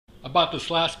I bought this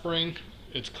last spring.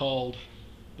 It's called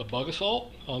the Bug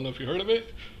Assault. I don't know if you heard of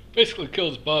it. Basically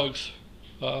kills bugs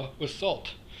with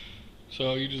salt.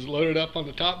 So you just load it up on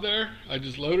the top there. I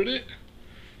just loaded it.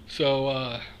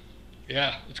 So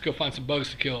yeah, let's go find some bugs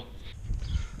to kill.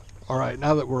 All right,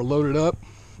 now that we're loaded up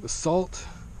with salt,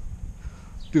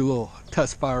 do a little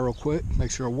test fire real quick,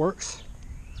 make sure it works.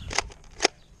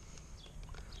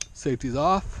 Safety's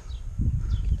off.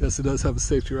 Yes, it does have a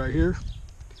safety right here.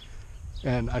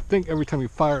 And I think every time you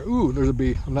fire, ooh, there's a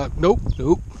bee. I'm not, nope,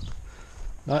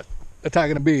 not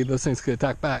attacking a bee. Those things could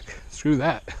attack back. Screw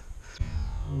that.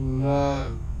 No.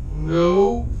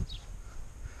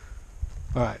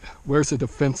 All right, where's a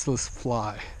defenseless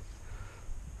fly?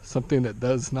 Something that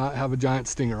does not have a giant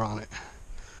stinger on it.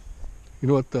 You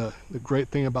know what the great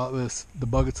thing about the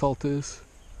Bug Assault is?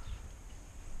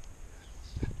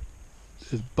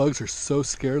 Bugs are so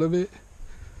scared of it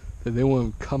that they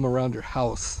won't come around your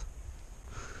house.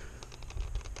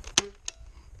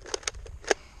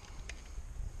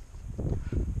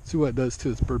 See what it does to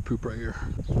this bird poop right here.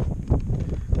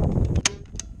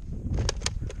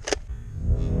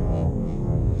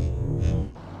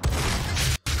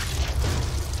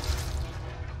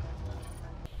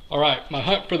 Alright, my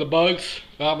hunt for the bugs,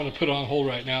 I'm going to put it on hold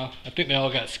right now. I think they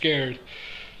all got scared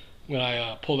when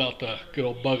I pulled out the good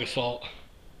old Bug Assault.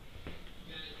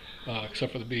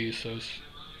 Except for the bees. Those,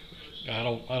 I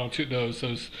don't shoot those.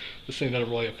 This thing doesn't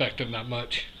really affect them that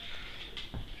much.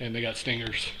 And they got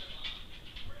stingers.